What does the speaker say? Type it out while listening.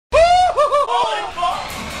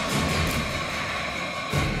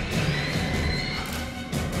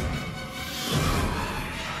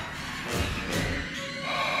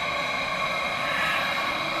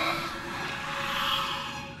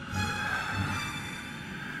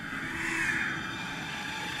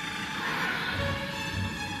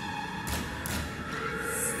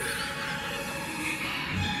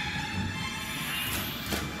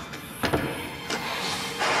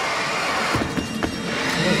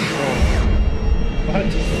Oh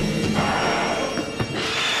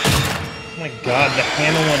my god, the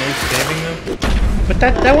hammer one is saving them? But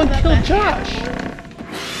that one killed Josh!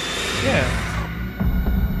 Yeah.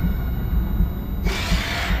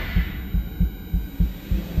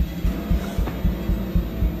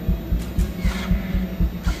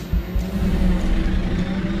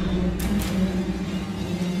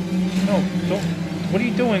 No, don't. What are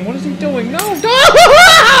you doing? What is he doing? No!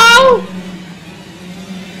 No!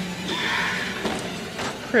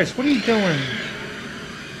 Chris, what are you doing?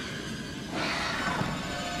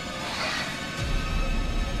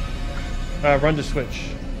 Run to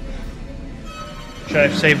switch. Should I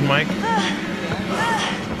have saved Mike?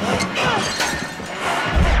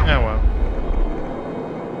 Oh well.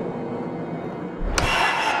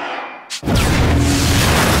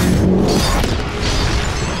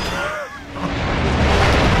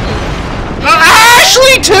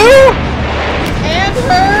 Ashley too? And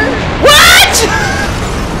her? What?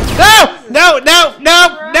 No!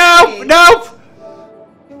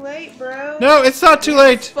 Too late, bro. No, it's not too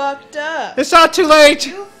late. Fucked up. It's not too late.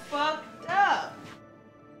 You fucked up.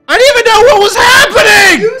 I didn't even know what was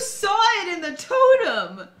happening! You saw it in the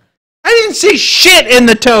totem. I didn't see shit in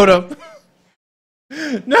the totem.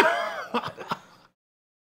 No.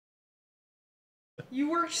 You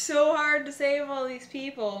worked so hard to save all these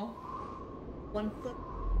people. One flip.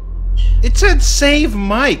 It said save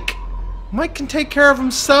Mike. Mike can take care of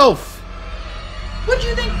himself. What do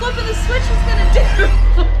you think flipping the switch was gonna do?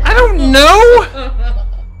 I don't know.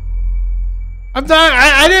 I'm not.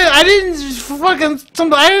 I didn't fucking.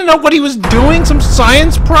 I didn't know what he was doing. Some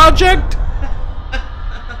science project.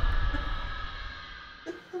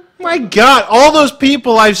 My God! All those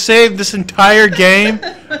people I've saved this entire game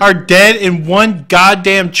are dead in one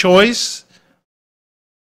goddamn choice.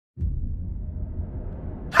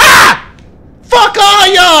 Ha! Fuck all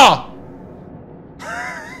y'all!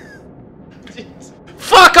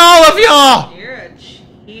 Fuck all of y'all! You're a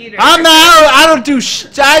cheater. I'm not. I don't do.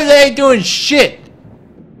 I ain't doing shit.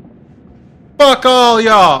 Fuck all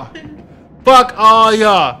y'all. Fuck all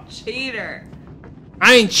y'all. Cheater.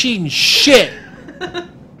 I ain't cheating shit.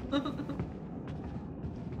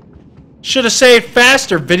 Should have saved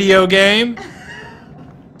faster, video game.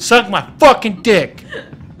 Suck my fucking dick.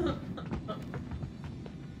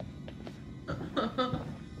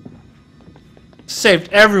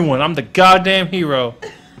 Saved everyone. I'm the goddamn hero.